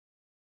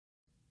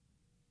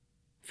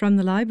From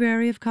the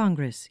Library of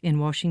Congress in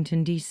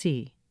Washington,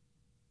 D.C.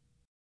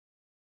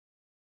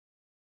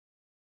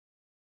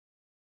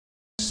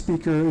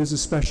 Speaker is a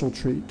special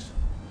treat.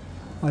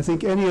 I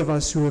think any of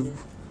us who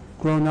have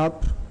grown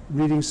up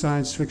reading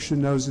science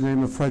fiction knows the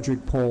name of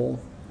Frederik Pohl.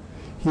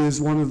 He is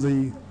one of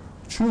the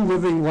true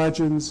living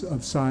legends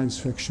of science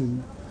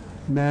fiction,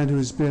 a man who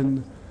has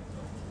been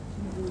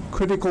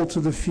critical to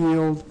the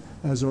field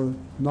as a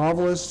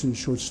novelist and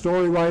short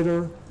story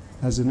writer,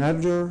 as an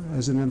editor,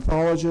 as an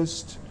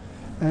anthologist,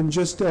 and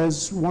just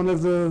as one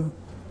of the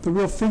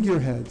real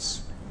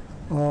figureheads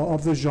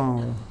of the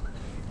genre.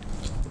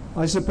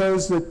 I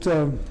suppose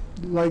that,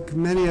 like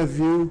many of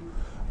you,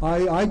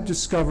 I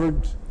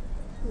discovered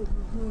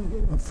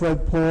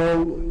Fred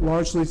Pohl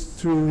largely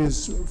through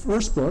his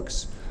first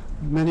books,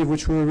 many of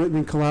which were written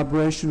in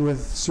collaboration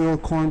with Cyril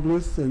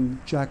Kornbluth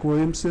and Jack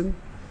Williamson.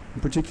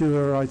 In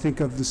particular, I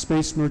think of The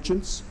Space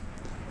Merchants,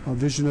 a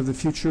vision of the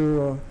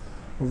future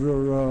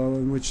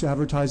in which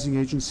advertising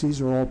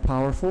agencies are all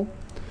powerful.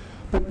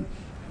 But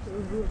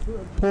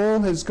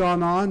Pohl has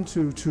gone on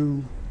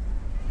to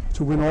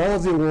win all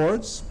of the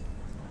awards,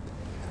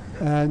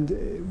 and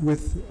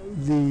with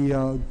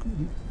the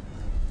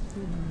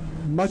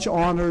much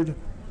honored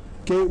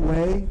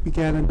Gateway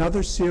began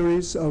another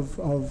series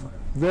of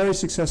very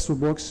successful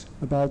books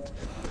about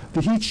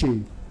the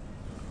Hichi.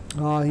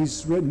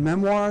 He's written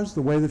memoirs,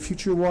 The Way the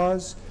Future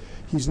Was.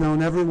 He's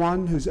known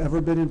everyone who's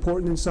ever been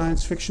important in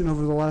science fiction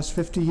over the last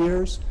 50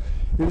 years.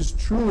 It is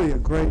truly a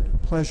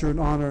great pleasure and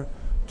honor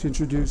to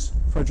introduce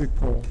Frederik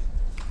Pohl.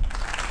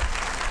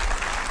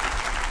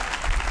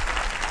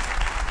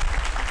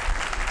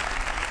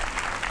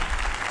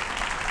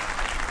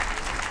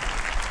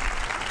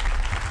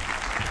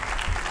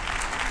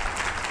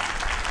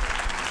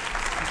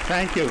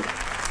 Thank you.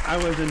 I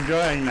was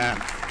enjoying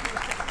that.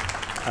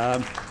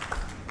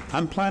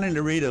 I'm planning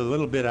to read a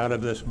little bit out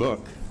of this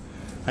book.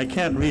 I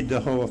can't read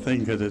the whole thing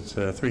because it's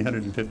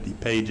 350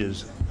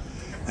 pages,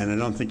 and I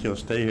don't think you'll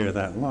stay here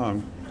that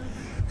long.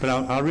 But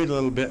I'll read a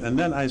little bit, and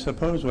then I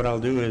suppose what I'll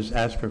do is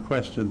ask for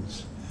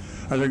questions.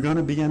 Are there going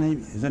to be any?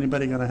 Is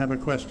anybody going to have a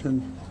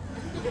question?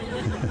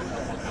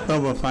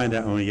 Well, we'll find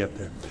out when we get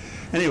there.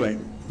 Anyway,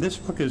 this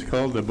book is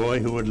called The Boy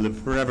Who Would Live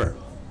Forever.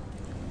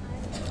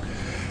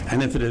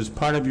 And if it is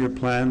part of your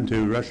plan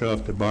to rush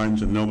off to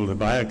Barnes & Noble to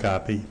buy a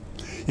copy,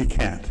 you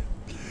can't.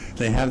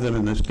 They have them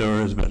in the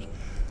stores, but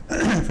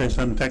for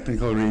some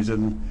technical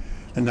reason,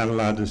 they're not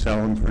allowed to sell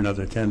them for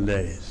another 10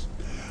 days.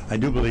 I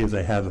do believe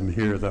they have them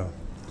here, though.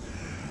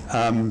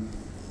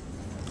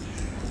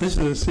 This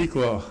is a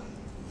sequel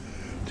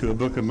to a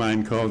book of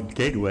mine called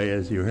Gateway,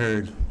 as you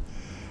heard.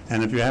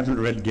 And if you haven't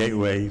read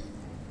Gateway,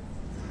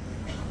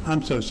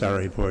 I'm so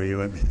sorry for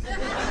you. I mean,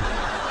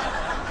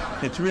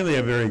 it's really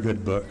a very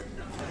good book.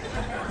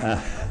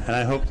 And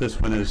I hope this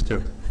one is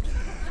too.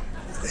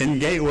 In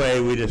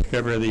Gateway, we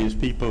discover these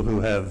people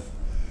who have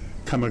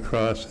come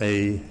across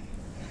an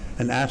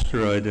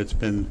asteroid that's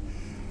been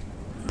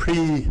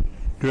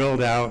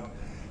pre-drilled out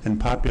and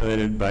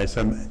populated by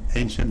some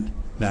ancient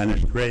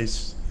vanished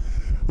race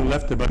who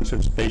left a bunch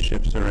of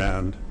spaceships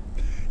around,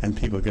 and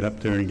people get up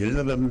there and get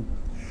into them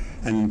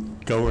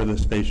and go where the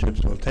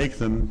spaceships will take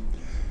them,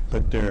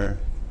 but their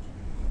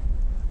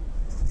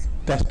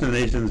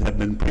destinations have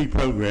been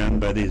pre-programmed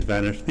by these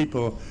vanished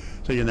people,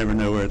 so you never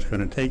know where it's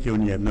going to take you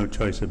and you have no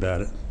choice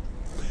about it.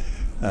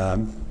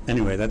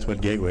 Anyway, that's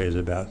what Gateway is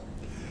about.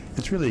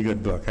 It's really a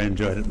good book. I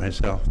enjoyed it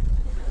myself.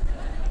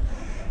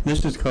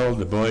 This is called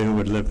The Boy Who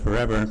Would Live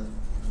Forever.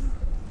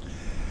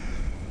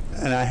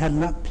 And I had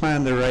not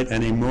planned to write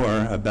any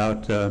more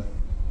about the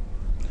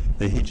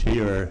Hichi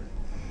or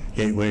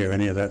Gateway or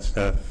any of that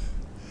stuff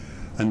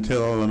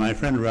until my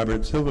friend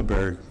Robert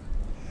Silverberg,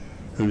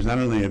 who's not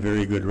only a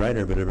very good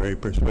writer but a very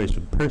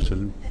persuasive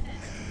person,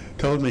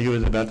 told me he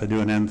was about to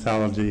do an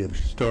anthology of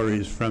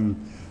stories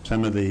from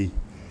some of the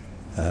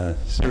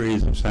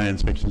series of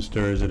science fiction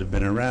stories that have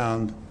been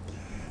around,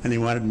 and he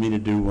wanted me to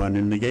do one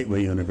in the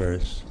Gateway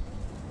universe.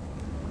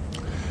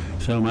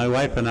 So my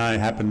wife and I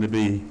happened to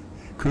be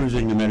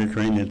cruising the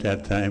Mediterranean at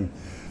that time,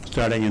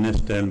 starting in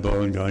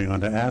Istanbul and going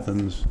on to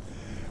Athens,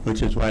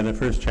 which is why the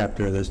first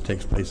chapter of this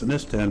takes place in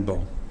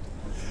Istanbul.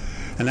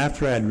 And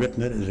after I had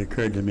written it, it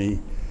occurred to me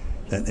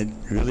that it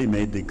really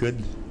made the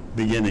good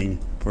beginning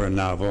for a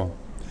novel,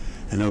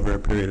 and over a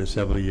period of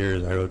several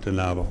years I wrote the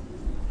novel.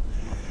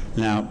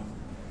 Now,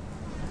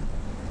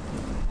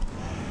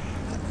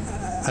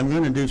 I'm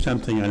going to do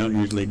something I don't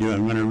usually do.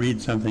 I'm going to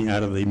read something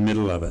out of the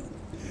middle of it.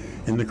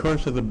 In the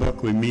course of the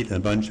book, we meet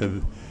a bunch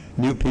of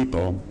new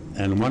people,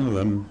 and one of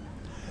them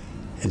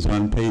is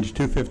on page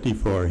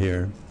 254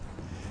 here,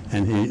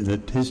 and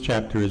his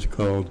chapter is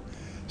called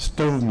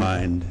Stove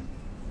Mind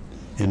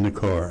in the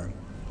Core.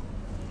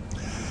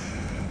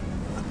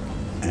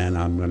 And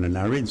I'm going to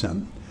now read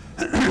some.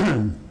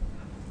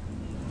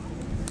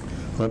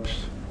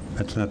 Whoops,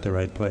 that's not the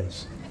right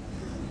place.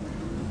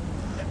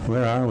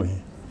 Where are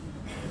we?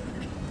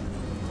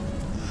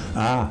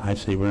 Ah, I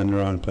see, we're in the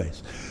wrong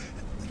place.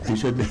 We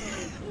should be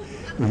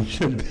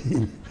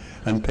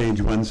on page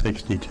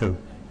 162.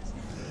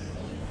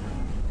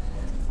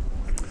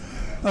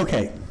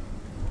 Okay.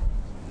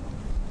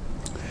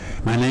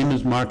 My name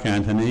is Mark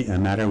Antony, a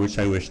matter which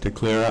I wish to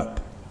clear up.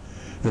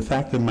 The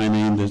fact of my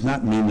name does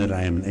not mean that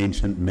I am an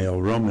ancient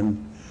male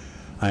Roman.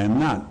 I am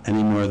not,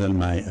 any more than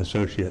my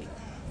associate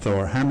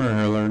Thor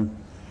Hammerhurler.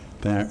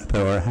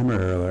 Thor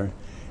Hammerhurler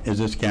is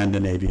a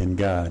Scandinavian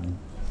god.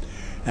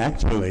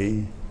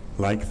 Actually,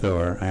 like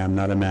Thor, I am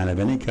not a man of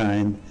any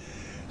kind,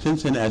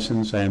 since in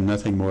essence I am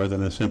nothing more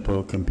than a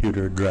simple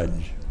computer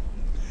drudge.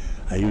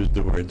 I use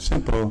the word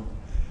simple.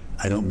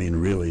 I don't mean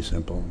really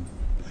simple.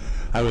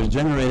 I was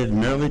generated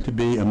merely to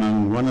be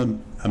among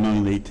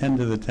the 10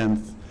 to the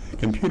 10th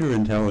computer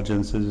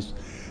intelligences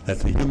that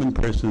the human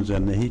persons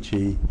and the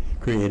Hichi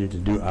created to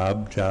do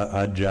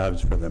odd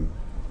jobs for them,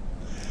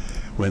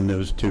 when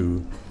those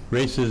two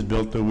races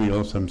built the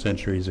wheel some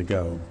centuries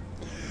ago,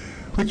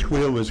 which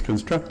wheel was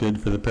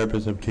constructed for the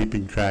purpose of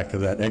keeping track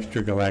of that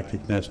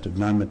extragalactic nest of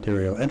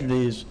non-material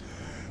entities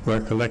who are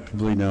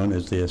collectively known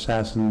as the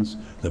assassins,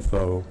 the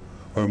foe,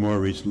 or more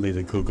recently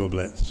the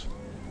Kugelblitz.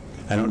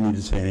 I don't need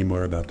to say any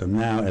more about them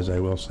now, as I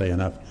will say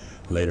enough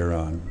later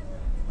on.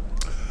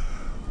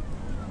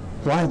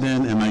 Why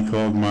then am I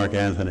called Mark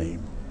Antony?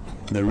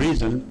 The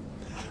reason,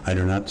 I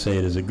do not say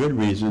it is a good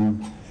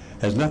reason,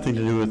 has nothing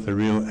to do with the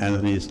real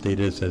Antony's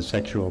status as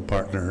sexual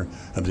partner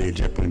of the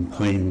Egyptian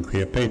queen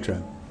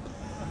Cleopatra.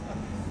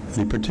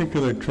 The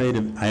particular trait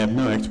of, I have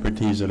no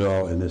expertise at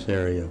all in this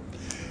area,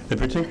 the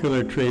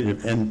particular trait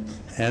of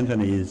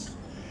Antony's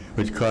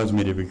which caused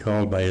me to be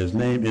called by his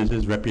name is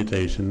his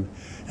reputation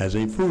as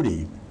a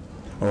foodie,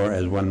 or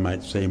as one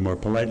might say more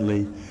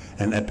politely,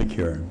 an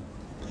epicure.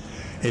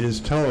 It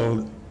is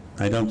told,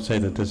 I don't say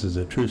that this is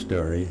a true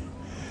story,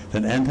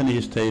 that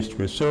Antony's taste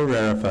was so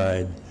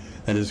rarefied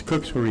that his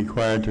cooks were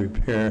required to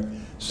prepare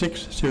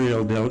 6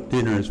 cereal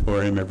dinners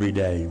for him every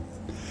day,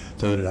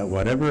 so that at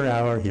whatever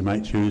hour he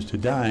might choose to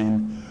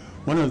dine,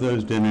 one of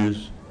those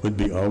dinners would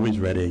be always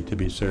ready to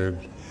be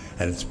served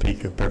at its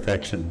peak of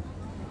perfection.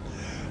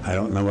 I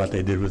don't know what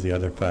they did with the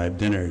other 5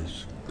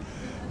 dinners.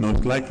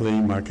 Most likely,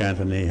 Mark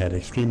Antony had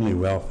extremely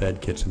well-fed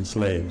kitchen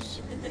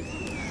slaves.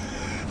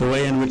 The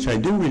way in which I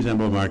do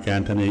resemble Mark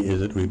Antony is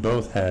that we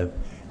both have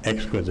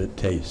exquisite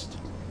taste.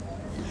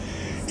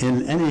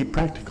 In any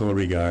practical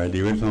regard,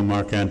 the original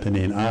Mark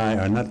Antony and I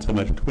are not so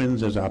much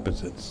twins as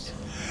opposites.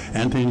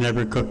 Antony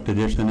never cooked a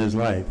dish in his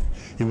life.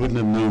 He wouldn't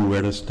have known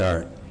where to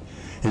start.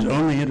 His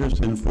only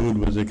interest in food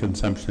was the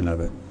consumption of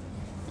it.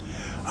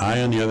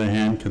 I, on the other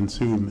hand,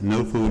 consume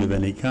no food of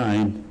any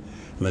kind,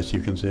 unless you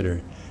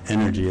consider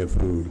energy of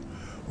food.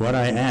 What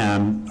I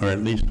am, or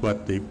at least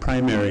what the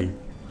primary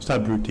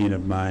subroutine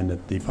of mine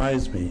that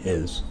defines me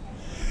is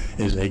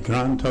a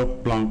Grand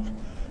Toque Blanc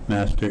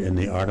master in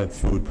the art of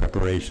food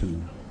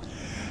preparation.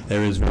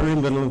 There is very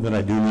little that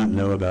I do not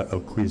know about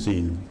haute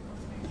cuisine.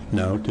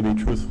 No, to be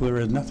truthful, there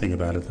is nothing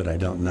about it that I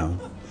don't know,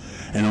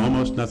 and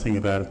almost nothing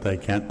about it that I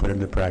can't put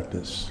into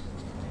practice.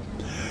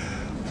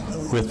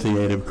 With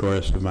the aid, of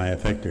course, of my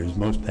effectors.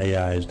 Most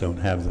AIs don't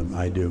have them.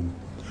 I do.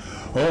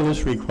 All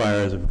this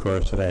requires, of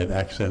course, that I have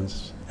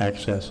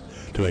access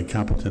to a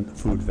competent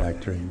food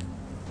factory.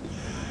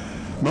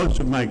 Most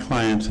of my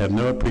clients have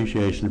no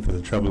appreciation for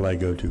the trouble I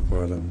go to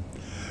for them.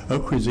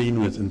 Haute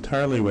cuisine was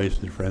entirely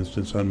wasted, for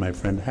instance, on my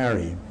friend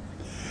Harry.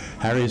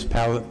 Harry's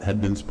palate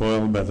had been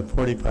spoiled by the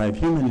 45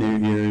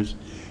 human years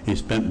he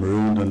spent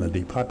marooned on the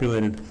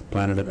depopulated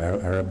planet of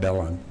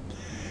Arabella.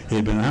 He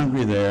had been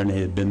hungry there, and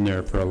he had been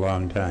there for a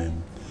long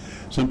time.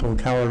 Simple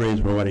calories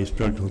were what he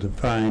struggled to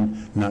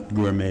find, not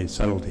gourmet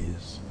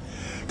subtleties.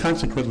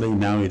 Consequently,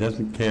 now he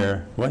doesn't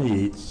care what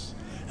he eats,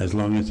 as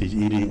long as he's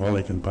eating all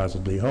he can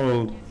possibly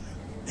hold,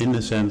 in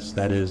the sense,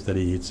 that is, that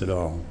he eats it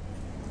all.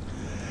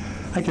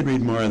 I could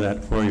read more of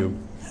that for you,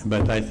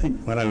 but I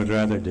think what I would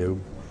rather do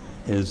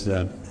is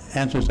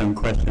answer some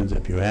questions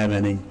if you have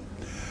any,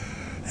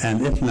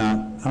 and if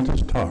not, I'll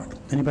just talk.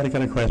 Anybody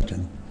got a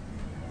question?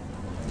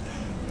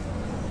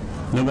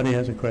 Nobody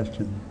has a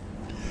question.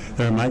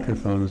 There are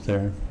microphones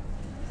there.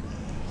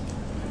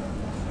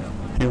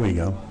 Here we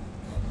go.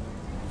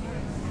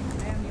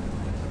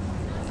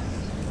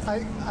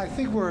 I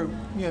think we're,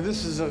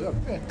 this is a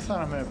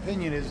kind of an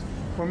opinion, is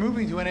we're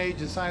moving to an age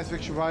that science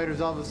fiction writers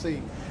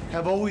obviously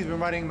have always been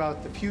writing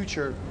about the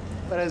future,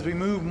 but as we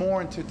move more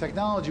into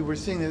technology, we're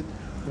seeing that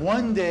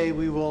one day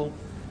we will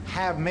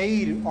have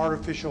made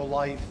artificial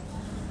life.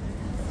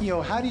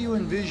 How do you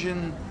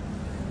envision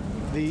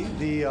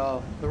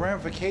the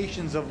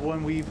ramifications of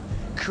when we've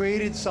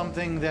created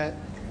something that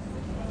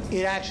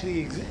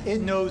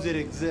it knows it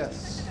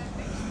exists?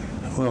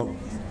 Well,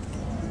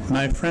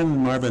 my friend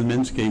Marvin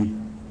Minsky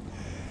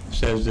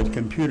says that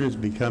computers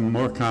become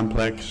more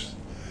complex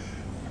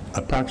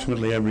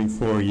approximately every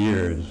 4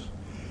 years,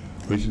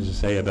 which is to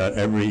say about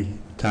every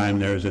time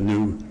there's a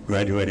new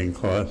graduating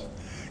class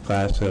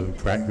of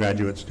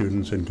graduate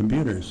students in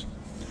computers.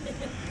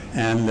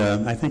 And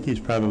I think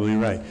he's probably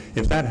right.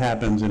 If that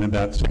happens in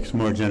about 6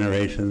 more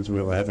generations,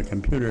 we'll have a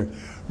computer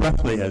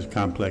roughly as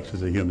complex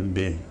as a human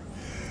being,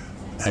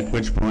 at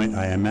which point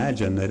I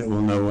imagine that it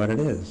will know what it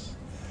is.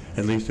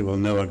 At least it will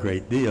know a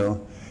great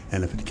deal,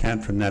 and if it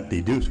can't from that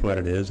deduce what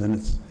it is, then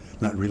it's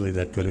not really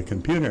that good a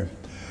computer.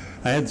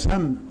 I had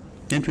some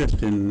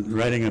interest in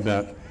writing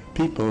about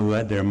people who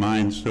had their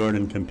minds stored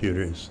in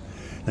computers.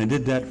 And I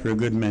did that for a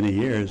good many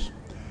years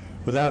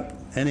without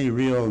any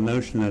real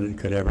notion that it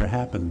could ever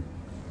happen.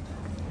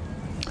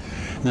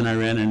 And then I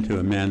ran into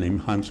a man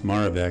named Hans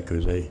Moravec,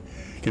 who's a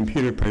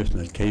computer person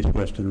at Case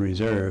Western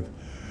Reserve,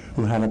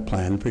 who had a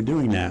plan for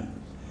doing that.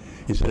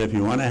 He said, if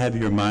you want to have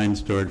your mind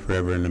stored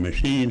forever in a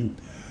machine,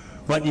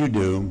 what you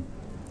do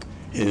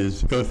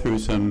is go through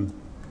some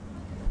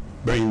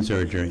brain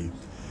surgery.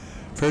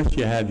 First,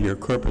 you have your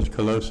corpus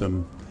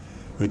callosum,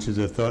 which is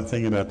a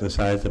thing about the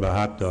size of a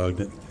hot dog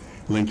that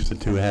links the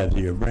two halves of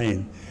your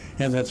brain.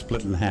 You have that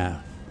split in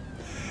half.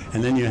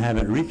 And then you have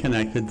it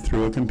reconnected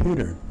through a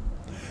computer.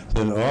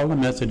 So that all the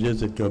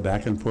messages that go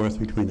back and forth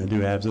between the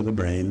two halves of the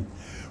brain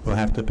will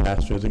have to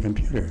pass through the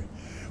computer,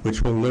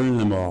 which will learn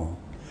them all.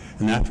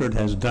 And after it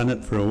has done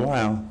it for a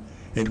while,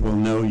 it will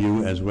know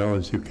you as well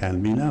as you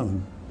can be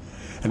known.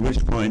 At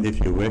which point,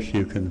 if you wish,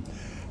 you can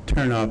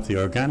turn off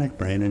the organic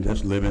brain and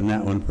just live in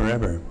that one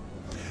forever.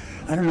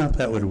 I don't know if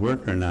that would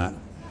work or not,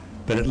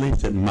 but at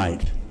least it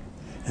might.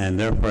 And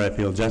therefore, I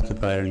feel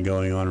justified in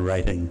going on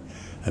writing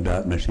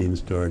about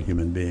machine-stored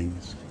human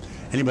beings.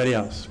 Anybody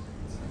else?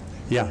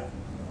 Yeah.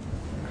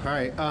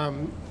 Hi.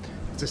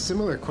 It's a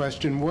similar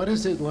question. What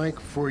is it like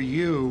for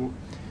you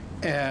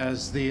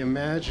as the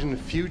imagined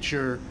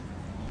future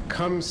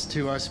comes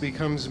to us,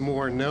 becomes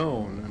more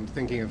known? I'm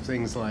thinking of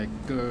things like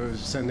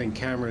sending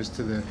cameras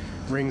to the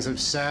rings of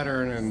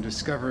Saturn and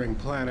discovering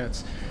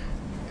planets.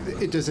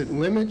 Does it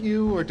limit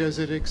you or does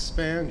it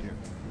expand you?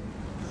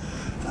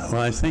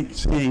 Well, I think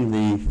seeing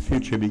the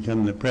future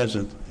become the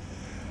present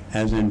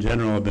has in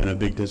general been a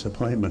big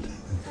disappointment.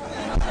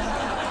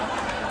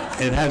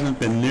 It hasn't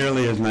been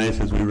nearly as nice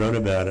as we wrote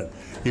about it.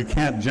 You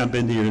can't jump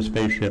into your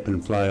spaceship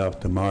and fly off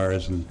to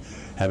Mars and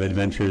have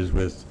adventures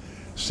with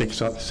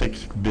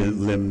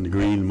six-limbed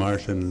green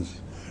Martians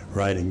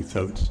riding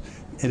thoats.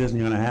 It isn't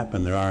going to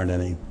happen. There aren't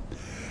any.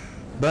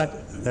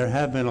 But there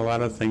have been a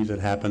lot of things that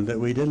happened that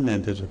we didn't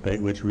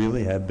anticipate, which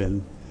really have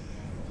been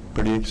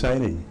pretty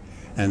exciting.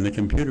 And the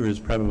computer is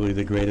probably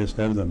the greatest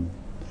of them.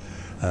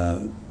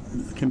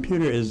 The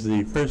computer is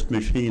the first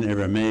machine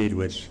ever made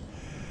which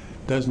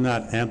does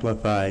not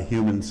amplify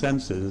human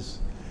senses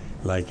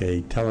like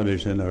a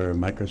television or a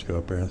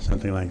microscope or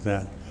something like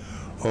that,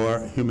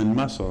 or human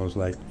muscles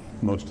like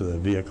most of the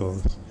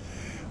vehicles.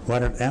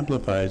 What it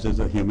amplifies is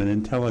a human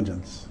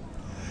intelligence.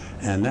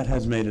 And that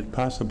has made it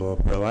possible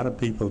for a lot of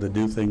people to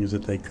do things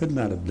that they could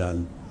not have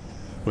done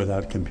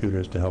without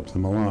computers to help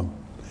them along.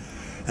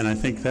 And I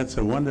think that's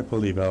a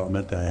wonderful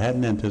development that I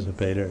hadn't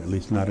anticipated, at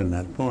least not in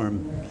that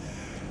form.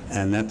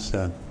 And that's,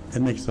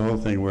 it makes the whole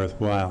thing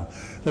worthwhile.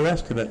 The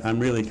rest of it, I'm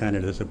really kind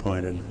of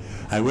disappointed.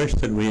 I wish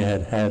that we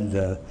had had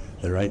the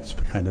right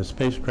kind of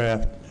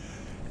spacecraft,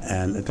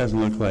 and it doesn't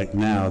look like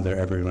now they're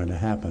ever going to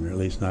happen, or at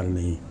least not in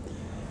the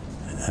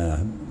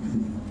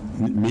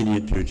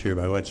immediate future,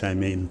 by which I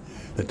mean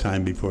the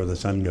time before the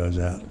sun goes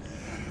out.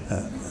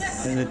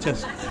 And it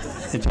just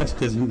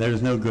isn't,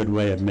 there's no good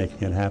way of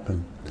making it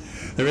happen.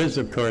 There is,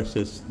 of course,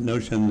 this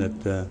notion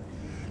that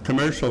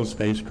commercial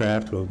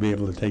spacecraft will be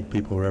able to take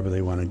people wherever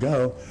they want to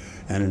go,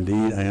 and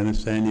indeed, I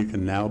understand you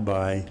can now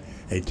buy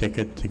a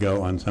ticket to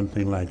go on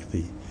something like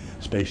the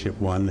Spaceship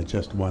One that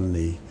just won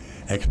the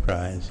X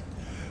Prize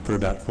for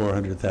about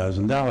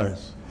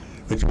 $400,000,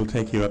 which will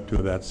take you up to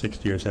about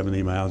 60 or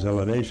 70 miles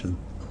elevation.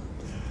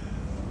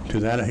 To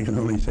that, I can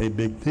only say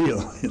big deal.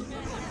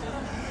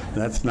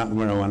 That's not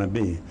where I want to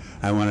be.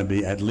 I want to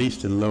be at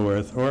least in low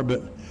Earth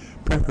orbit,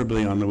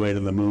 preferably on the way to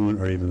the moon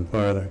or even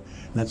farther.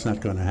 And that's not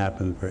going to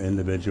happen for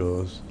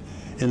individuals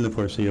in the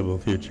foreseeable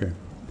future.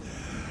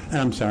 And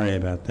I'm sorry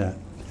about that.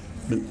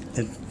 But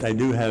I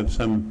do have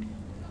some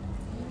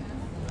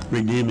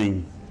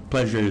redeeming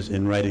pleasures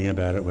in writing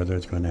about it, whether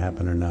it's going to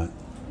happen or not.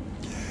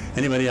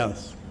 Anybody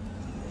else?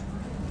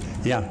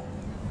 Yeah.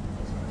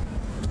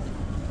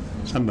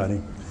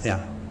 Somebody.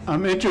 Yeah.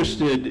 I'm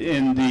interested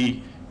in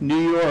the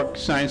New York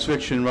science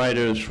fiction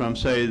writers from,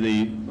 say,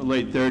 the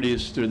late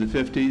 30s through the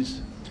 50s.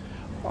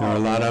 There are a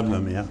lot of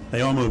them, yeah.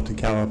 They all moved to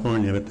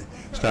California, but they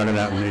started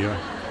out in New York.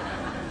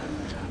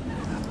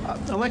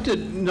 I'd like to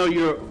know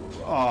your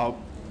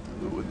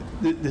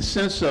the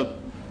sense of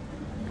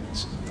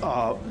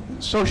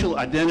social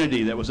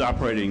identity that was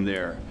operating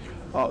there.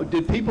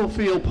 Did people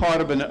feel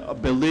part of a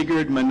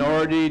beleaguered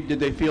minority? Did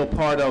they feel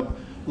part of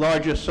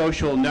larger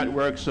social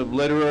networks of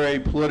literary,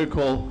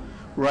 political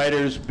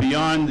writers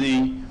beyond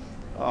the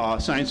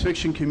science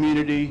fiction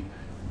community?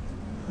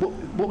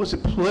 What was the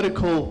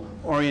political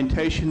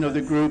orientation of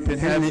the group? In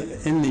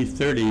the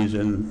 30s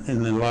and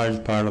in the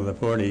large part of the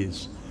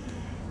 40s,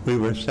 we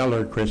were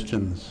cellar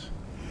Christians.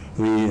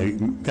 We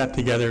got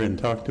together and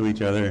talked to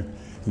each other,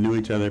 knew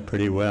each other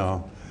pretty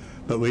well,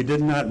 but we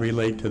did not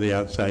relate to the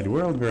outside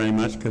world very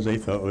much because they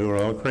thought we were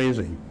all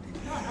crazy.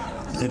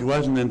 It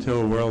wasn't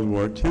until World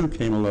War II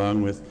came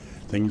along with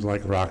things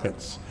like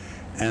rockets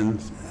and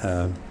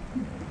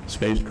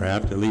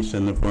spacecraft, at least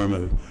in the form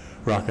of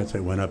rockets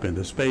that went up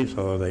into space,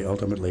 although they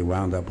ultimately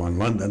wound up on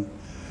London,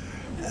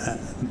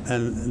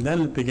 And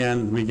then it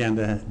began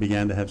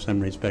to have some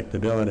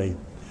respectability.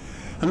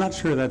 I'm not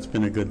sure that's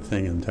been a good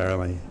thing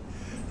entirely.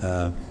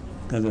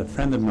 There's a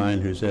friend of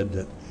mine who said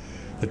that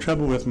the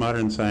trouble with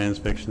modern science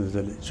fiction is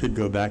that it should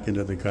go back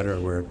into the gutter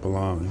where it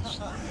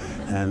belongs.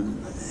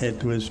 And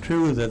it was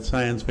true that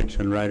science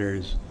fiction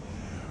writers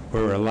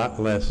were a lot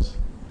less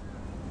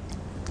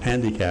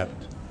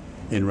handicapped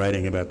in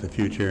writing about the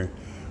future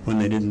when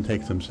they didn't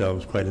take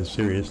themselves quite as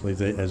seriously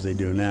as they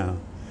do now.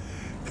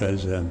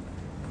 Because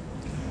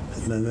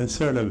the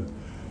sort of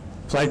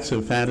flights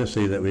of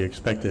fantasy that we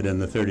expected in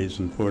the 30s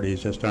and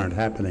 40s just aren't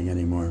happening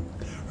anymore,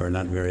 or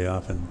not very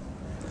often.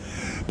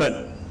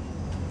 But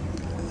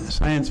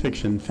science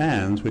fiction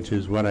fans, which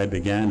is what I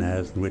began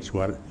as, and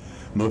what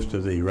most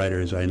of the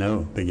writers I know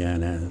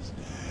began as,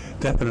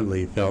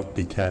 definitely felt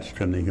detached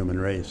from the human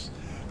race,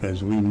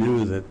 because we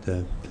knew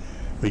that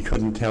we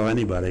couldn't tell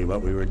anybody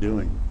what we were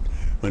doing.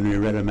 When we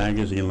read a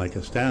magazine like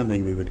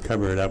Astounding, we would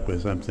cover it up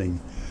with something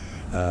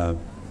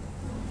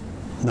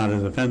not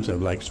as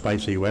offensive, like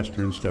spicy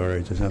Western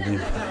stories or something,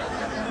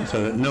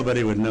 so that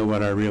nobody would know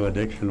what our real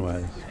addiction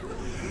was.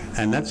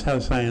 And that's how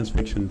science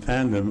fiction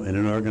fandom, in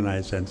an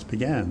organized sense,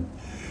 began.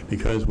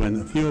 Because when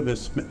a few of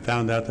us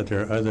found out that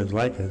there are others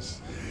like us,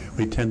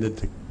 we tended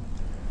to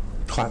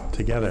clot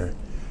together,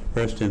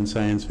 first in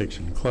science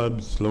fiction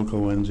clubs, local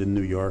ones in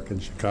New York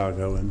and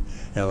Chicago and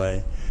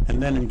LA,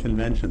 and then in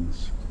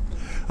conventions.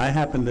 I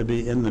happened to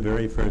be in the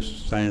very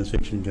first science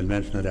fiction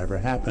convention that ever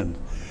happened.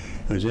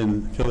 It was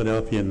in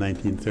Philadelphia in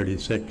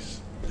 1936.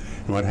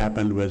 And what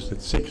happened was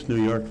that 6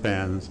 New York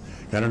fans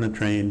got on a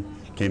train,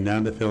 came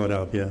down to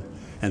Philadelphia,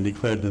 and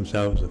declared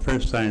themselves the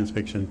first science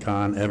fiction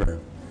con ever.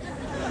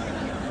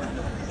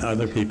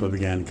 Other people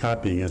began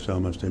copying us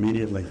almost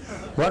immediately.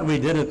 What we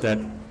did at that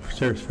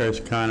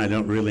first con, I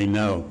don't really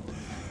know.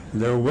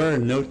 There were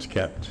notes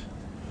kept,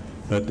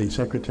 but the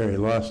secretary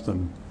lost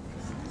them,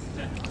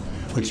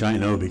 which I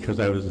know because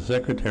I was the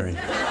secretary.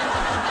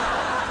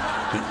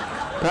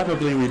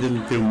 Probably we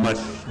didn't do much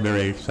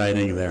very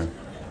exciting there.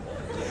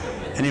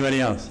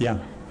 Anybody else? Yeah.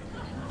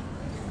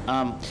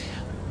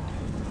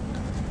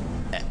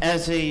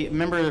 As a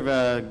member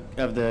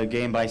of the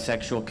gay and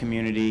bisexual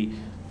community,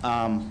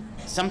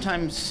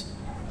 sometimes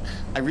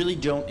I really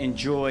don't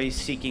enjoy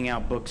seeking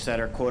out books that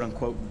are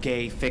quote-unquote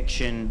gay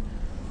fiction,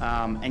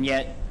 and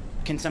yet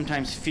can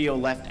sometimes feel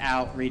left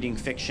out reading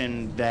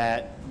fiction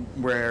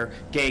where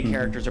gay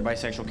characters or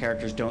bisexual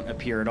characters don't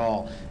appear at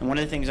all. And one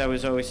of the things I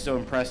was always so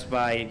impressed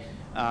by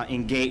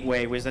in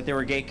Gateway was that there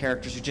were gay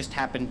characters who just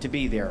happened to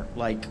be there,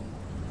 like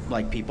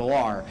people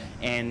are.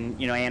 And,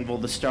 you know, Anvil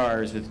the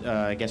Stars, with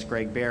I guess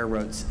Greg Bear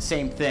wrote,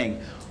 same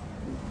thing.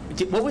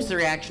 What was the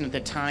reaction at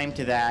the time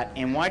to that,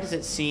 and why does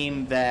it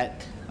seem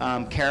that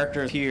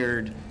characters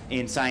appeared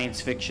in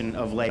science fiction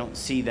of late don't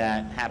see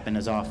that happen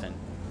as often?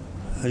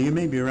 You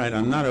may be right.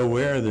 I'm not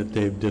aware that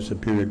they've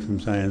disappeared from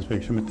science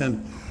fiction, but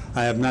then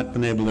I have not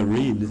been able to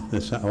read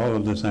all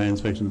of the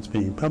science fiction that's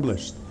being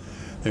published.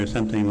 There's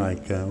something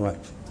like,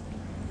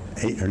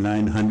 800 or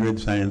 900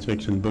 science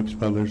fiction books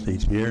published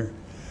each year.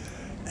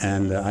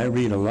 And I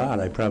read a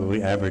lot. I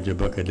probably average a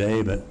book a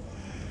day, but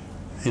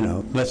you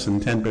know, less than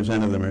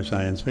 10% of them are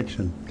science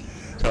fiction.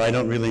 So I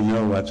don't really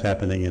know what's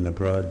happening in a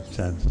broad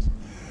sense.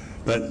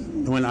 But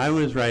when I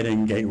was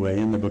writing Gateway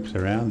and the books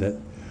around it,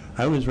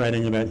 I was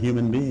writing about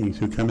human beings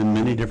who come in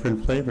many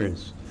different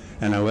flavors.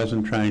 And I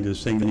wasn't trying to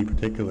sing any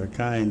particular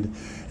kind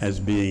as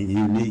being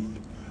unique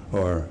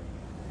or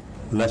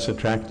less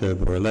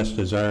attractive or less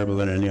desirable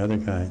than any other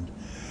kind.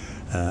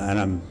 And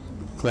I'm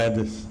glad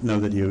to know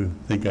that you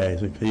think I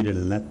succeeded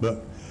in that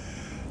book.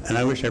 And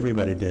I wish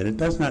everybody did. It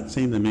does not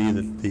seem to me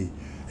that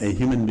a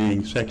human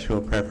being's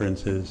sexual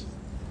preferences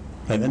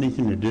have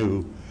anything to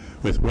do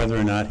with whether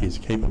or not he's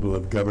capable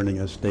of governing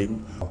a state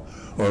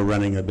or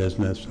running a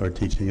business or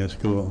teaching a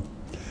school.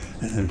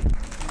 And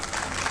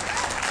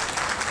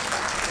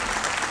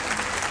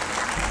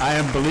I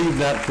have believed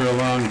that for a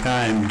long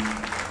time,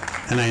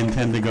 and I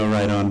intend to go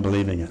right on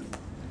believing it.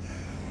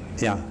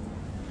 Yeah.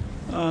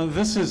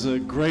 This is a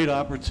great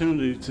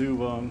opportunity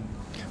to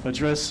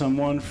address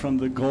someone from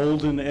the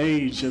golden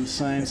age of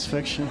science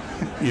fiction.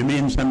 You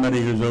mean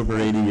somebody who's over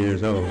 80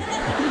 years old?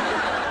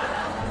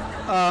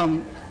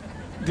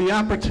 The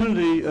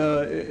opportunity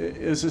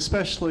is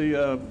especially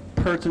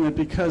pertinent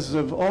because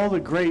of all the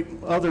great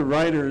other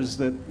writers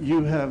that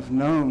you have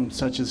known,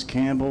 such as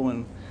Campbell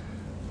and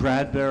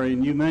Bradbury,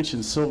 and you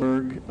mentioned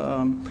Silberg.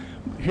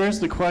 Here's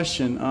the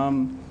question.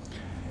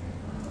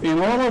 In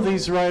all of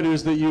these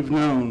writers that you've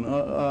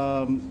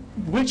known,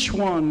 which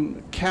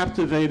one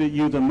captivated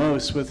you the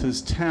most with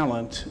his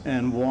talent,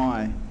 and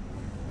why?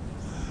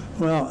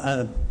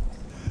 Well,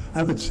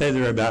 I would say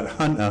there are about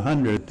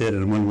 100 did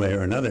in one way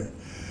or another.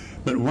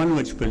 But one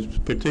which was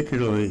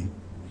particularly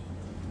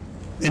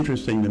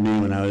interesting to me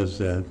when I was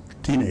a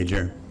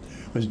teenager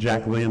was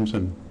Jack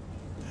Williamson.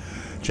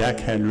 Jack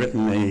had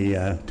written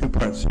a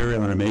 2-part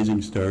serial on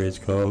amazing stories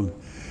called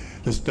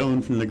The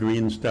Stone from the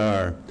Green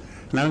Star.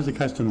 And I was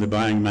accustomed to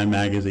buying my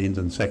magazines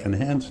in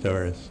second-hand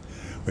stores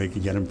where you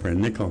could get them for a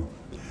nickel.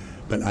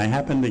 But I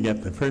happened to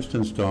get the first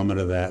installment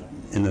of that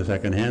in the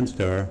second-hand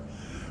store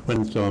when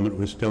installment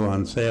was still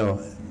on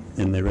sale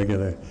in the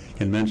regular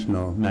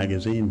conventional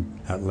magazine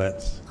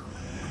outlets.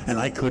 And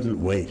I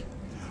couldn't wait.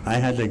 I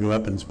had to go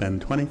up and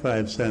spend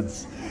 25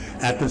 cents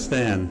at the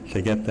stand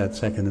to get that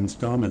second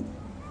installment.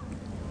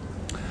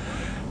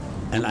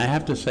 And I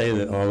have to say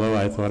that although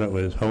I thought it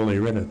was holy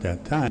writ at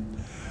that time,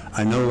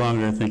 I no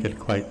longer think it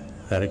quite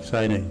that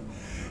exciting.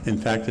 In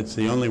fact, it's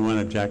the only one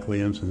of Jack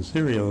Williamson's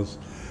serials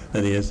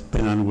that he has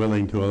been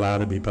unwilling to allow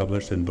to be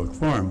published in book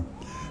form.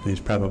 And he's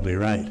probably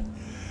right.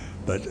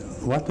 But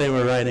what they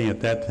were writing at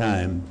that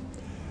time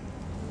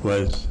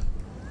was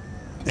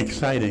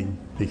exciting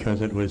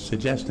because it was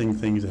suggesting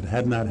things that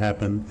had not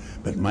happened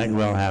but might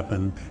well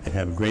happen and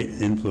have great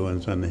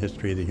influence on the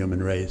history of the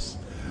human race.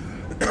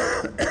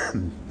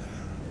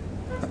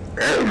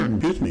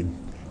 Excuse me,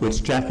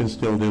 which Jack is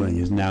still doing.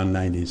 He's now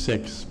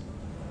 96.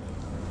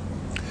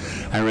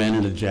 I ran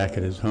into Jack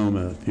at his home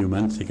a few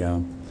months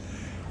ago,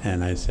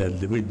 and I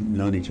said, we'd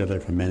known each other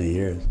for many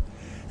years,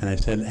 and I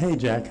said, hey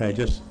Jack, I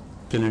just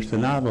finished a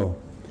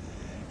novel.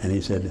 And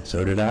he said,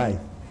 so did I.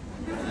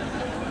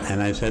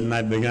 And I said, and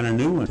I've begun a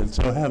new one. He said,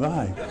 so have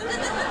I.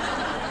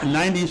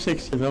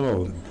 96 years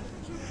old.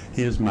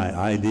 He is my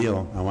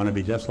ideal. I want to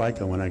be just like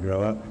him when I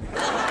grow up.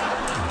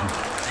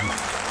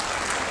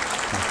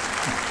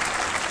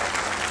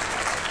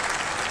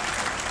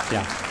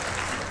 Yeah.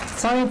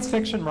 Science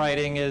fiction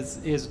writing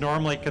is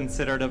normally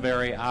considered a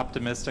very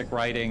optimistic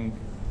writing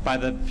by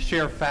the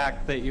sheer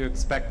fact that you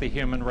expect the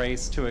human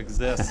race to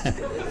exist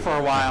for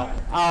a while.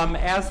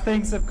 As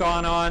things have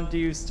gone on, do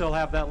you still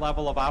have that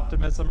level of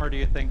optimism, or do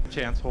you think the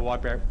chance will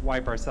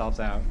wipe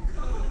ourselves out?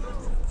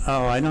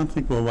 Oh, I don't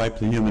think we'll wipe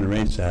the human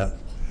race out.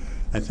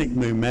 I think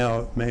we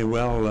may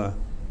well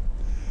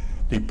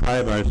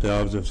deprive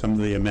ourselves of some of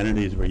the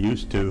amenities we're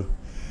used to,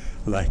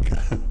 like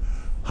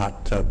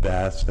hot tub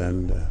baths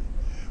and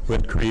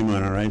whipped cream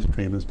on our ice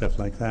cream and stuff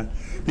like that,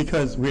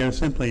 because we are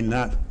simply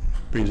not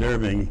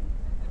preserving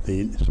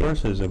the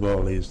sources of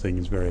all these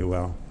things very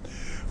well.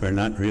 We're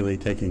not really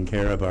taking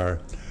care of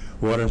our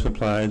water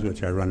supplies,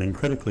 which are running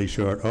critically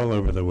short all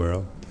over the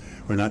world.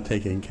 We're not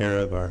taking care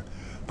of our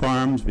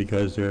farms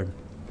because they're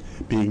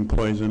being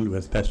poisoned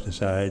with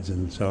pesticides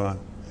and so on.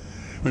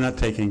 We're not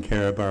taking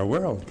care of our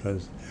world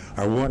because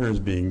our water is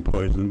being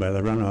poisoned by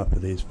the runoff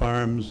of these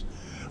farms.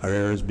 Our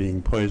air is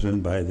being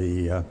poisoned by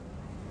the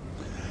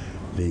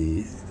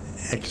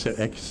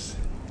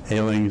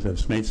exhalings of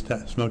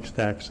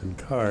smokestacks and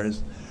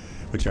cars,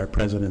 which our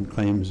president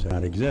claims do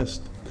not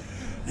exist.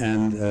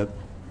 And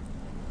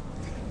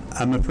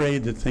I'm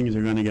afraid that things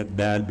are going to get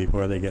bad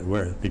before they get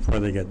worse, before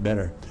they get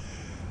better.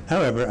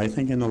 However, I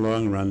think in the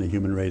long run the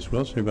human race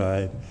will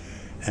survive,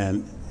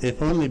 and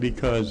if only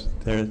because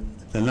the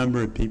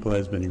number of people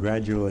has been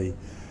gradually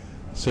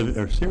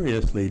or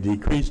seriously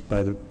decreased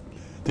by the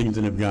things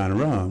that have gone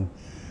wrong.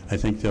 I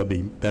think they'll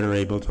be better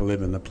able to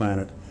live on the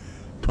planet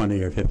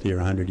 20 or 50 or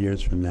 100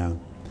 years from now.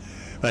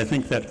 But I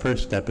think that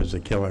first step is a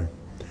killer.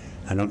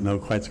 I don't know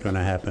quite what's going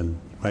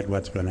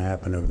to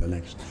happen over the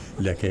next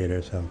decade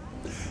or so.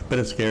 But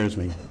it scares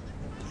me.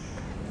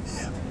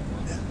 Yeah.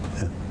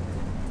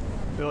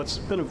 Well, it's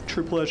been a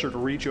true pleasure to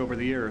read you over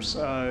the years.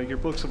 Your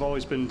books have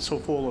always been so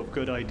full of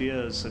good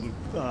ideas and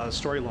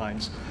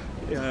storylines.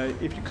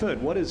 If you could,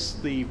 what is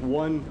the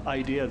one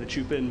idea that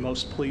you've been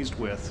most pleased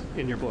with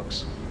in your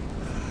books?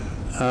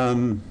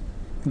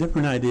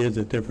 Different ideas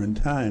at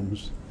different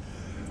times.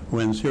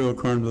 When Cyril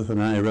Kornbluth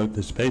and I wrote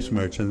The Space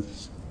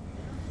Merchants,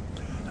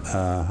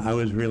 I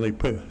was really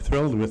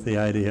thrilled with the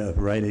idea of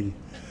writing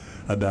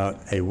about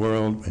a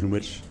world in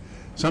which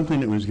something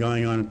that was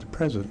going on at the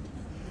present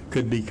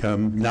could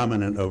become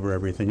dominant over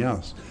everything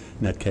else.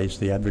 In that case,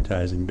 the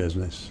advertising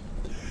business,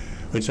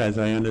 which, as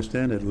I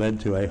understand it, led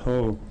to a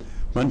whole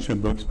bunch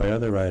of books by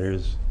other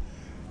writers.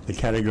 The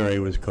category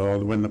was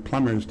called When the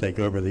Plumbers Take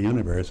Over the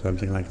Universe,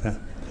 something like that.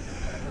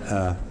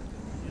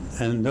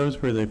 And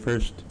those were the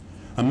first,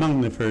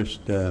 among the first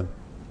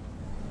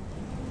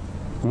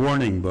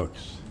warning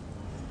books,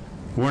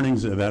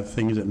 warnings about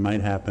things that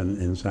might happen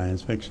in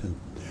science fiction,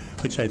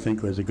 which I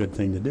think was a good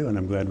thing to do, and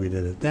I'm glad we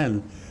did it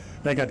then.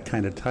 But I got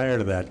kind of tired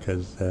of that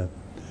because,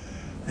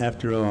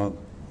 after all,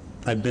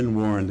 I've been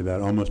warned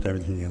about almost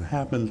everything that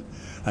happened.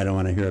 I don't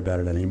want to hear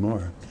about it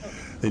anymore.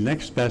 The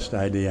next best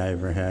idea I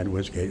ever had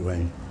was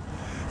Gateway.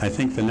 I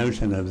think the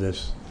notion of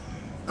this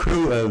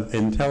crew of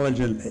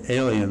intelligent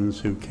aliens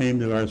who came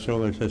to our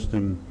solar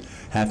system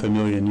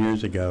 500,000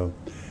 years ago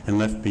and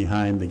left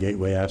behind the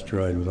Gateway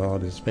asteroid with all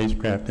of its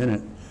spacecraft in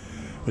it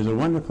was a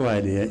wonderful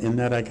idea in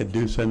that I could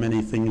do so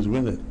many things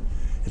with it.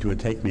 It would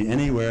take me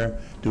anywhere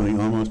doing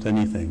almost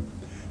anything.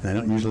 And I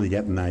don't usually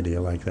get an idea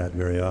like that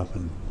very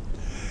often.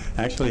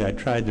 Actually, I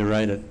tried to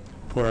write it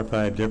 4 or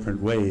 5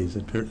 different ways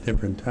at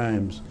different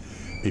times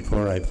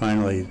before I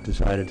finally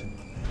decided to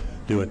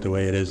do it the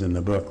way it is in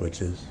the book,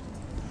 which is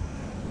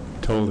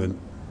told in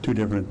 2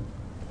 different,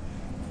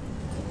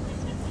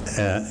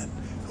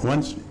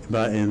 once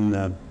in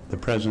the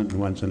present and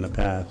once in the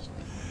past.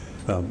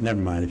 Well, never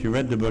mind. If you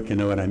read the book, you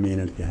know what I mean.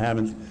 And if you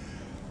haven't,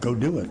 go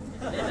do it.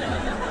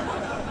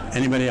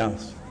 Anybody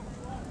else?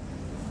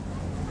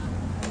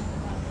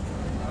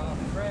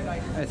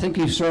 I think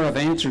you sort of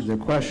answered the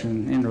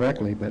question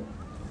indirectly, but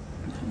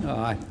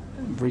I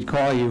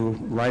recall you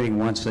writing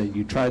once that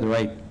you tried to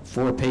write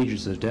 4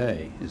 pages a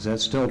day. Is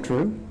that still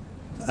true?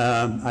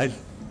 I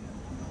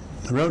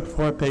wrote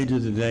 4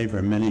 pages a day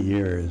for many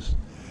years.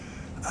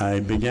 I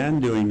began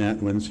doing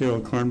that when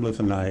Cyril Kornbluth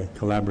and I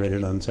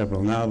collaborated on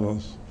several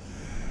novels,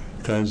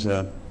 because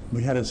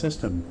we had a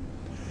system,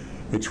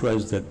 which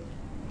was that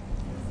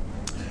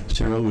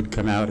Cyril would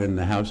come out in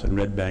the house in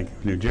Red Bank,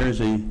 New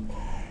Jersey,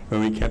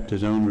 where he kept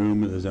his own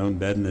room with his own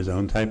bed and his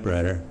own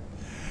typewriter,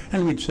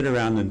 and we'd sit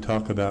around and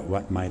talk about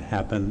what might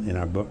happen in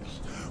our books,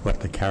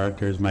 what the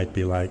characters might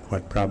be like,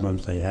 what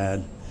problems they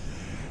had.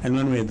 And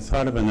when we had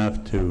thought of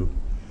enough to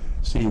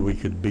see we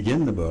could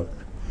begin the book,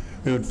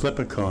 we would flip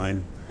a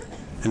coin,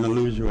 and the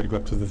loser would go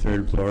up to the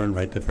 3rd floor and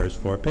write the first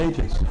 4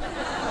 pages.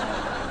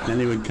 Then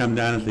he would come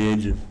down at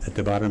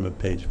the bottom of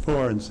page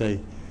 4 and say,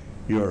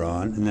 "You're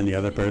on," and then the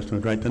other person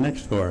would write the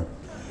next 4,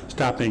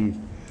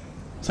 stopping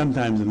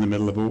sometimes in the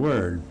middle of a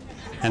word,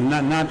 and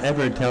not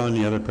ever telling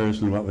the other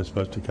person what was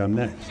supposed to come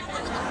next.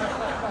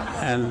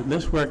 And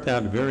this worked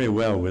out very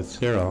well with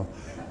Cyril,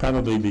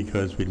 probably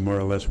because we'd more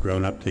or less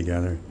grown up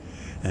together,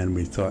 and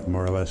we thought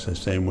more or less the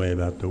same way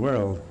about the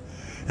world.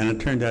 And it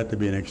turned out to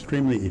be an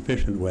extremely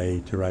efficient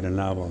way to write a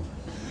novel.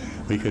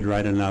 We could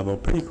write a novel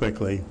pretty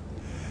quickly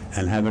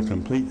and have a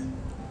complete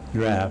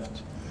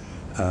draft,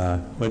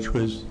 which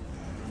was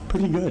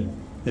pretty good.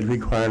 It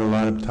required a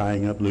lot of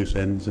tying up loose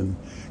ends and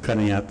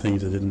cutting out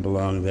things that didn't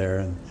belong there,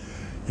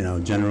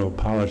 and general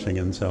polishing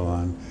and so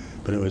on.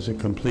 But it was a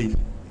complete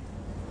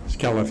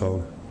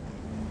skeletal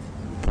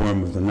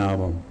form of the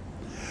novel.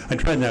 I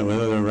tried that with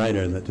other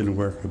writers, and that didn't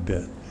work a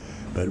bit.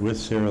 But with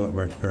Cyril, it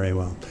worked very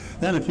well.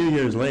 Then a few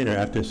years later,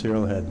 after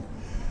Cyril had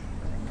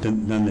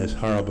done this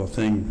horrible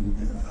thing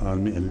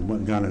on me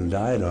and gone and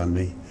died on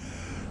me,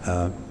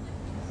 I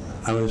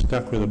was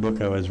stuck with a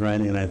book I was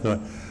writing, and I thought,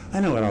 I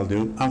know what I'll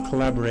do. I'll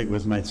collaborate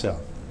with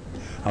myself.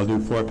 I'll do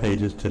 4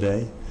 pages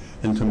today,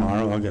 and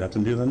tomorrow I'll get up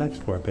and do the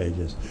next 4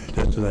 pages,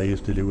 just as I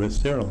used to do with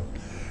Cyril.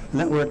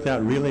 And that worked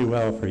out really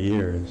well for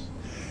years.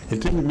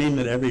 It didn't mean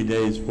that every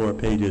day's 4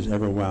 pages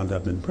ever wound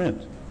up in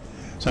print.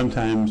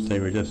 Sometimes they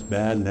were just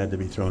bad and had to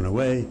be thrown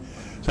away.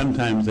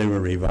 Sometimes they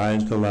were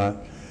revised a lot.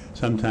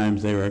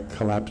 Sometimes they were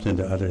collapsed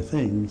into other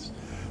things.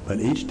 But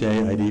each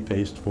day I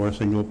defaced 4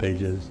 single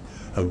pages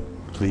of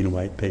clean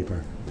white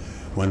paper,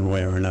 one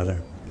way or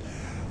another.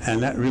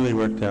 And that really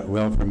worked out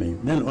well for me.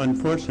 Then,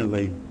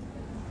 unfortunately,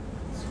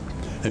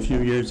 a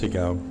few years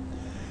ago,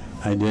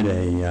 I did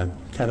a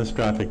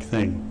catastrophic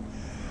thing.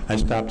 I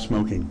stopped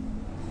smoking.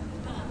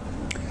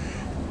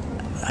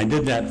 I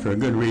did that for a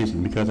good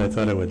reason, because I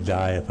thought I would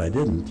die if I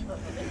didn't.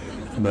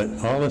 But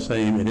all the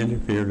same, it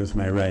interfered with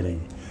my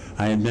writing.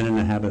 I had been in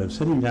the habit of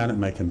sitting down at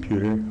my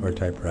computer or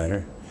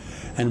typewriter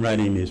and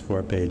writing these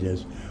 4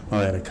 pages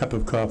while I had a cup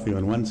of coffee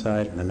on one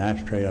side and an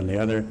ashtray on the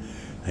other.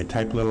 I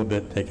type a little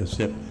bit, take a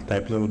sip,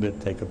 type a little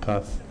bit, take a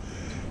puff.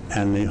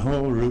 And the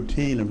whole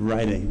routine of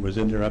writing was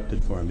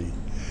interrupted for me.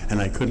 And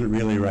I couldn't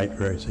really write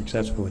very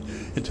successfully.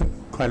 It took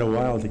quite a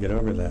while to get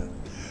over that.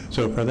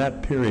 So for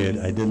that period,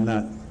 I did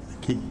not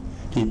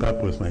keep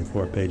up with my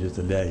 4 pages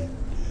a day.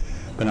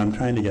 But I'm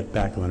trying to get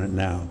back on it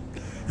now.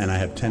 And I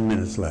have 10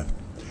 minutes left.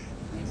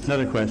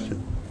 Another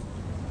question.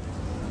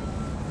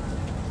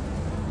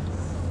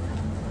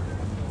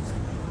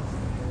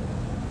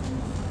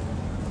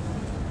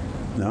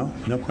 No?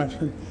 No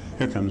question?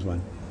 Here comes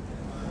one.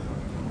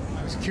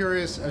 I was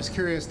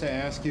curious to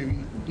ask you,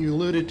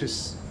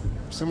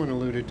 someone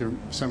alluded to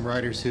some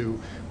writers who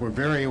were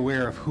very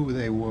aware of who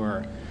they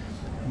were.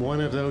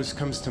 One of those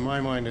comes to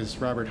my mind is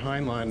Robert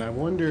Heinlein. I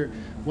wonder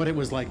what it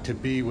was like to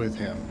be with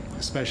him,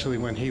 especially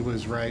when he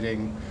was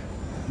writing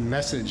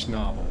message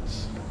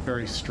novels,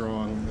 very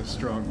strong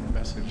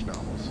message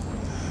novels.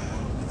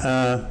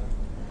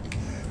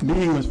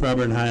 Being with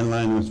Robert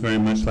Heinlein was very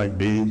much like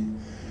being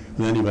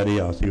with anybody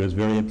else. He was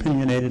very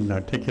opinionated and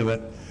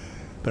articulate,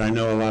 but I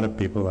know a lot of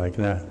people like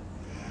that.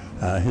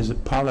 His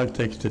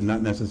politics did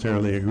not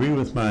necessarily agree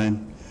with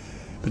mine,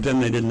 but then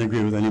they didn't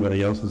agree with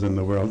anybody else's in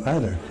the world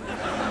either.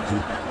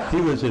 He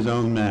was his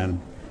own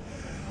man.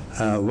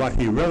 What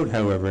he wrote,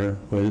 however,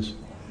 was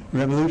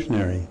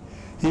revolutionary.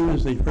 He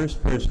was the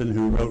first person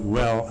who wrote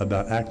well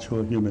about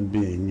actual human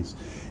beings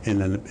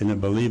in a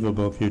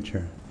believable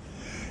future.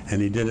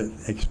 And he did it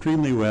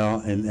extremely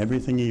well in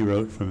everything he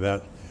wrote from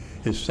about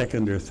his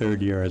 2nd or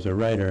 3rd year as a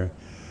writer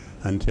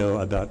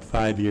until about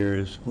 5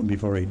 years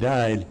before he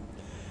died,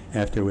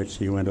 after which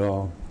he went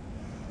all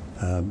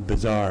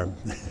bizarre.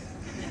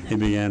 He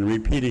began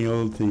repeating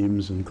old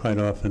themes and quite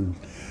often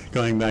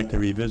going back to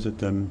revisit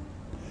them.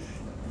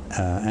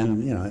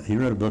 And he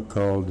wrote a book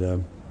called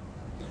a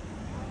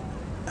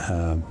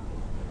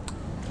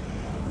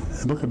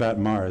book about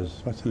Mars.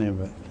 What's the name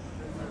of it?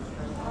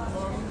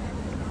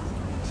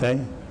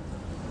 Say?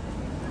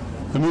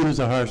 The Moon is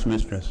a Harsh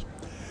Mistress,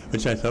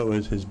 which I thought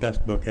was his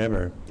best book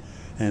ever.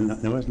 And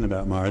it wasn't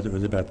about Mars, it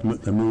was about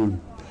the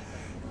moon.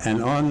 And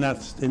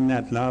in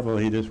that novel,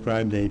 he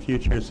described a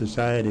future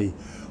society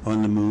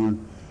on the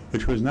moon,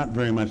 which was not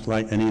very much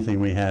like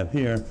anything we have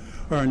here,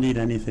 or indeed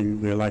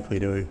anything we're likely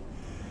to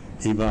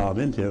evolve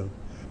into,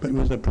 but it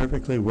was a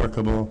perfectly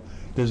workable,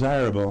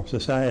 desirable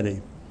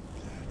society.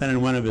 Then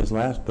in one of his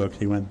last books,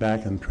 he went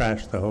back and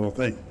trashed the whole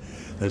thing.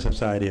 The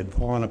society had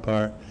fallen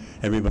apart,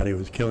 everybody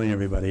was killing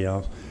everybody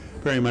else,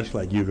 very much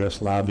like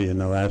Yugoslavia in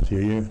the last few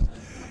years.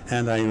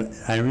 And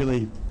I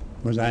really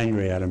was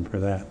angry at him for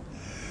that.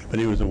 But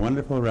he was a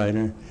wonderful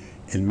writer.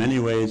 In many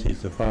ways,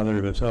 he's the father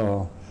of us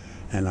all,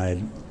 and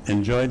I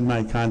enjoyed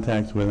my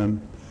contacts with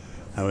him.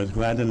 I was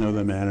glad to know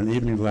the man, and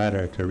even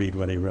gladder to read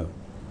what he wrote.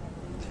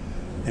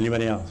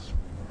 Anybody else?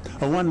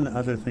 Oh, one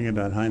other thing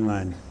about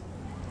Heinlein.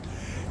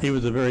 He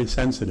was a very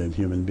sensitive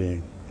human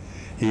being.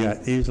 He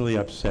got easily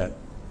upset.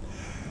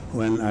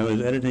 When I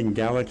was editing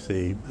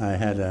Galaxy, I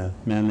had a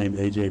man named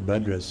A.J.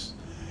 Budrus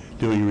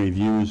doing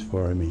reviews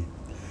for me.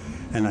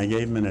 And I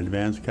gave him an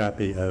advance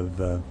copy of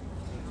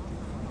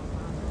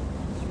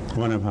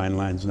one of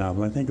Heinlein's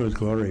novels. I think it was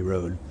Glory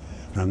Road.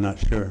 I'm not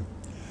sure.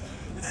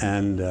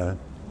 And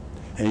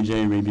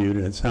A.J. reviewed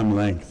it at some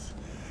length.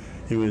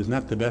 He was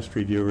not the best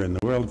reviewer in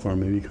the world for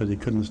me because he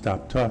couldn't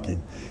stop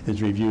talking.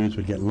 His reviews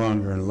would get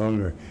longer and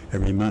longer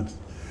every month.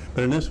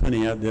 But in this one,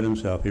 he outdid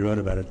himself. He wrote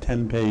about a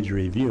 10-page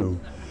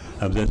review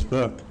of this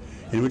book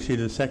in which he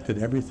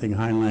dissected everything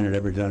Heinlein had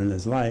ever done in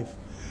his life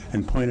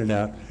and pointed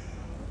out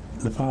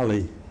the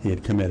folly he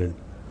had committed.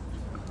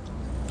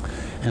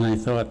 And I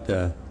thought,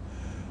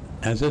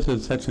 as this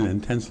is such an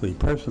intensely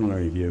personal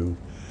review,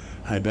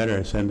 I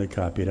better send a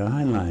copy to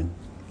Heinlein.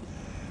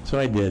 So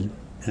I did.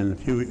 And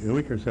a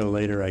week or so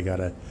later, I got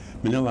a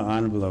manila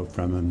envelope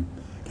from him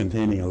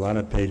containing a lot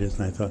of pages,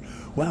 and I thought,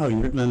 wow,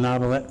 you've written a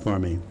novelette for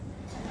me.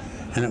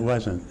 And it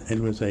wasn't. It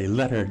was a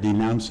letter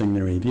denouncing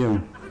the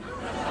review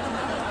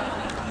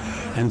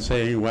and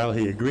saying, while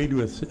he agreed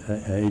with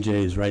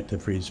A.J.'s right to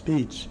free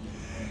speech,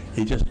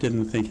 he just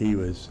didn't think he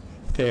was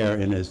fair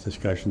in his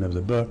discussion of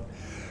the book,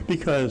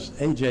 because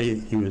A.J.,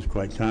 he was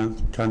quite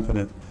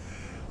confident,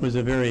 was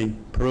a very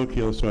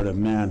parochial sort of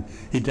man.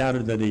 He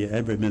doubted that he had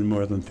ever been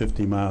more than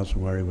 50 miles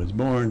from where he was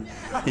born.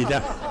 He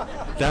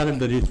doubted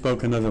that he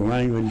spoke another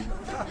language.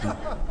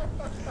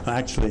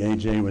 Actually,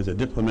 A.J. was a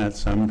diplomat's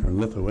son from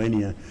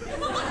Lithuania,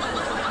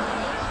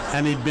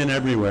 and he'd been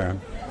everywhere.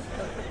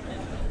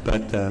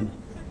 But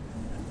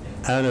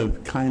out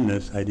of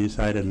kindness, I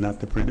decided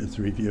not to print his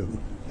review.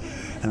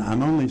 And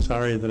I'm only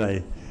sorry that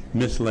I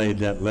mislaid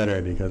that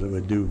letter, because it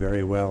would do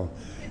very well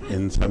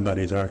in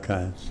somebody's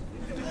archives.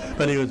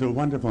 But he was a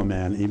wonderful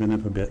man, even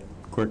if a bit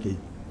quirky.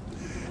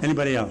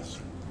 Anybody else?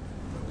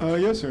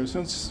 Yes, sir.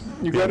 Since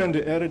you got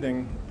into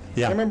editing,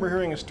 Yeah. I remember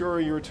hearing a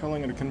story you were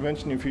telling at a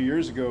convention a few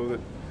years ago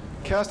that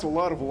cast a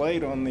lot of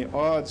light on the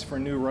odds for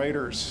new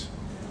writers.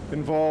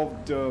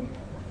 Involved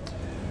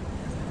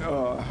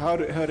how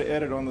to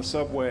edit on the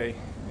subway,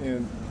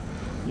 and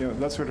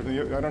that sort of thing.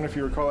 I don't know if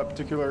you recall that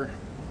particular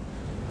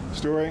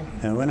story.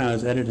 And when I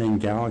was editing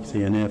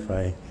Galaxy and If,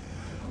 I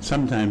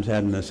sometimes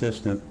had an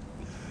assistant.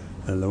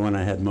 The one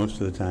I had most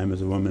of the time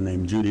was a woman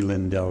named Judy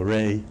Lynn Del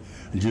Rey,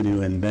 Judy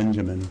Lynn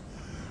Benjamin,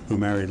 who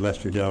married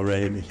Lester Del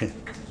Rey.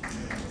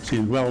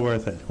 She's well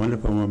worth it,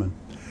 wonderful woman,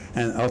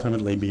 and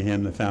ultimately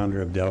became the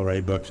founder of Del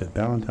Rey Books at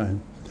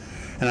Palatine.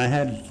 And I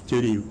had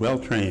Judy well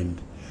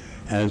trained.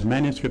 As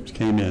manuscripts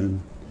came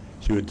in,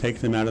 she would take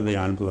them out of the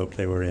envelope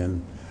they were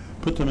in,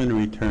 put them in a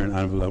return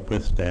envelope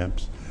with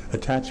stamps,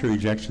 attach a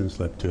rejection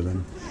slip to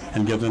them,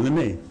 and give them to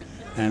me.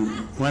 And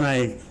when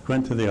I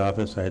went to the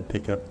office, I'd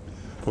pick up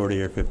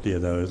 40 or 50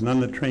 of those. And on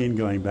the train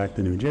going back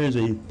to New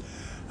Jersey,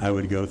 I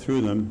would go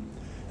through them,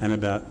 and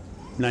about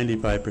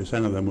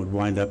 95% of them would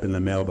wind up in the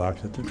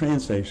mailbox at the train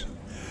station.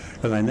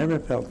 Because I never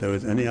felt there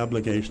was any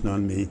obligation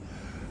on me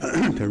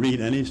to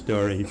read any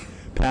story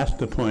past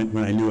the point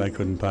when I knew I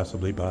couldn't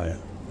possibly buy it,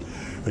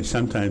 which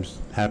sometimes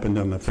happened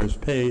on the first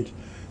page,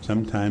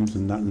 sometimes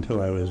not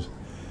until I was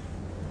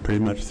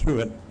pretty much through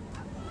it.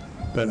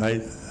 But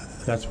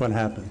that's what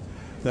happened.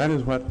 That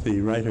is what the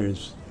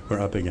writers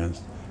were up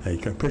against. A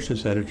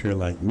capricious editor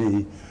like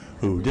me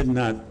who did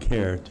not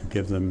care to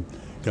give them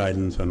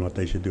guidance on what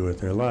they should do with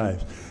their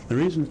lives. The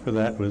reason for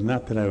that was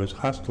not that I was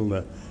hostile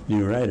to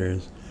new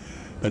writers,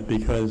 but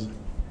because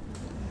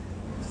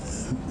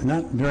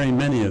not very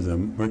many of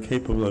them were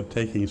capable of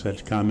taking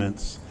such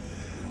comments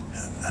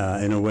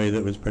in a way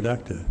that was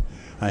productive.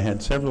 I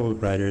had several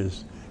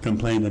writers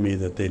complain to me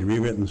that they'd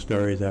rewritten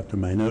stories after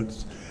my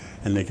notes,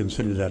 and they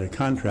considered that a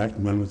contract,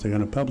 and when was they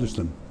going to publish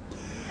them?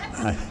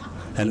 I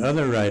had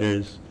other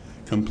writers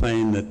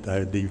complain that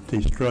I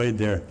destroyed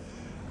their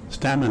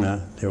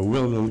stamina, their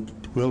will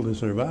to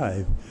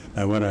survive,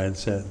 by what I had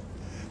said.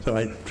 So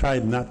I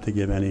tried not to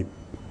give any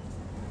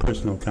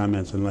personal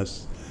comments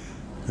unless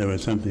there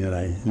was something that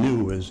I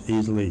knew was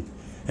easily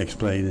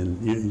explained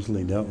and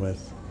easily dealt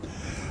with.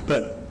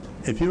 But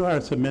if you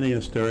are submitting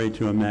a story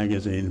to a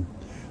magazine,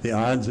 the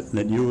odds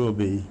that you will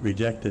be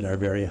rejected are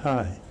very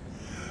high.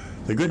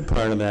 The good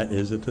part of that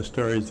is that the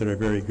stories that are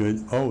very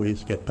good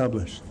always get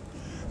published.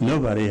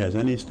 Nobody has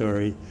any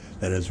story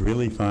that is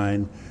really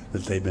fine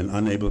that they've been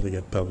unable to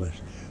get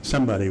published.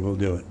 Somebody will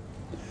do it.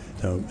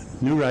 So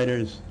new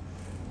writers,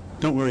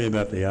 don't worry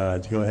about the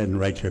odds. Go ahead and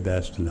write your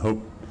best and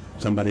hope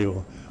somebody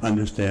will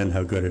understand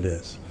how good it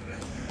is.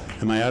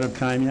 Am I out of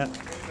time yet?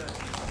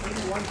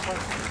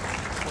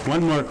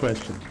 One more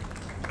question.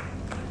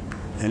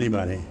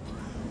 Anybody?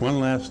 One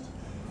last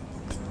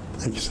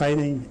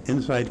exciting,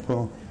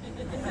 insightful,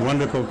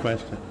 wonderful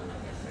question.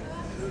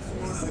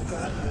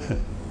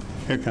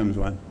 Here comes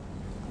one.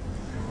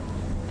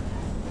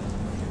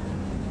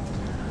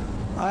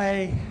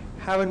 I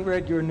haven't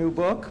read your new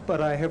book,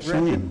 but I have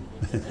read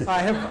it.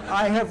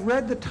 I have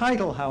read the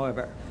title,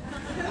 however.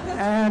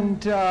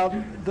 And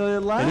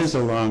the last. It is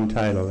a long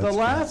title. The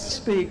last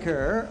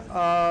speaker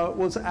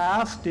was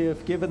asked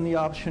if, given the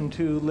option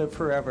to live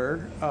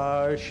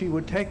forever, she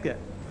would take it.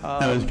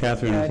 That was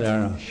Catherine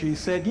O'Hara. She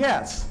said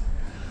yes.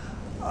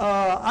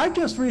 I've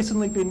just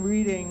recently been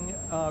rereading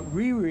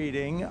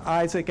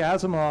Isaac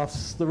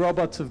Asimov's The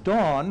Robots of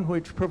Dawn,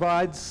 which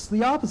provides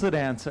the opposite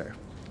answer.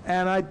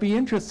 And I'd be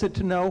interested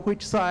to know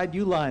which side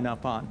you line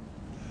up on.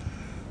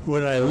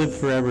 Would I live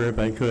forever if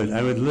I could?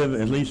 I would live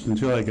at least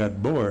until I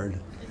got bored,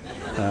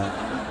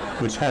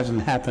 which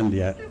hasn't happened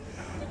yet.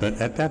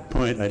 But at that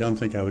point, I don't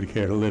think I would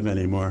care to live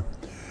anymore.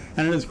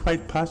 And it is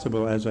quite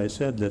possible, as I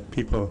said, that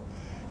people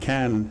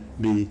can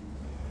be,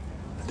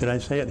 did I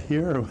say it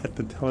here or at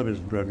the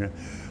television program?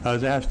 I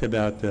was asked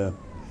about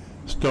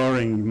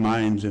storing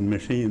minds in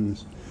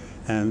machines.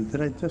 And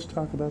did I just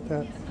talk about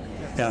that?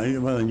 Yeah,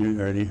 well, you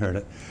already heard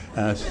it.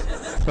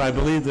 So I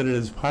believe that it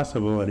is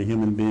possible that a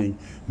human being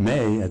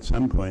may, at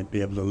some point,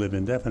 be able to live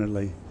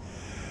indefinitely.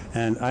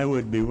 And I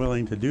would be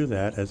willing to do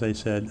that, as I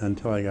said,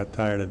 until I got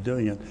tired of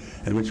doing it,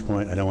 at which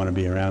point I don't want to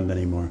be around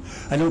anymore.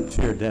 I don't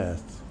fear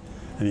death.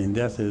 I mean,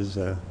 death is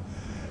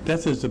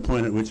the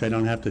point at which I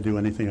don't have to do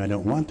anything I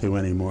don't want to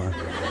anymore.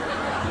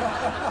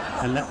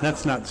 And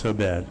that's not so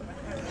bad.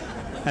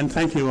 And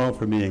thank you all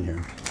for being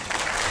here.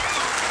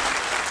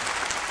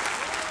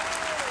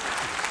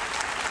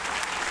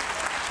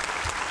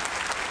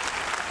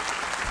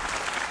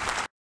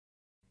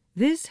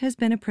 This has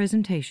been a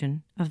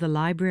presentation of the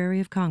Library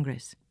of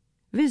Congress.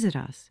 Visit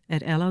us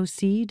at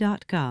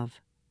loc.gov.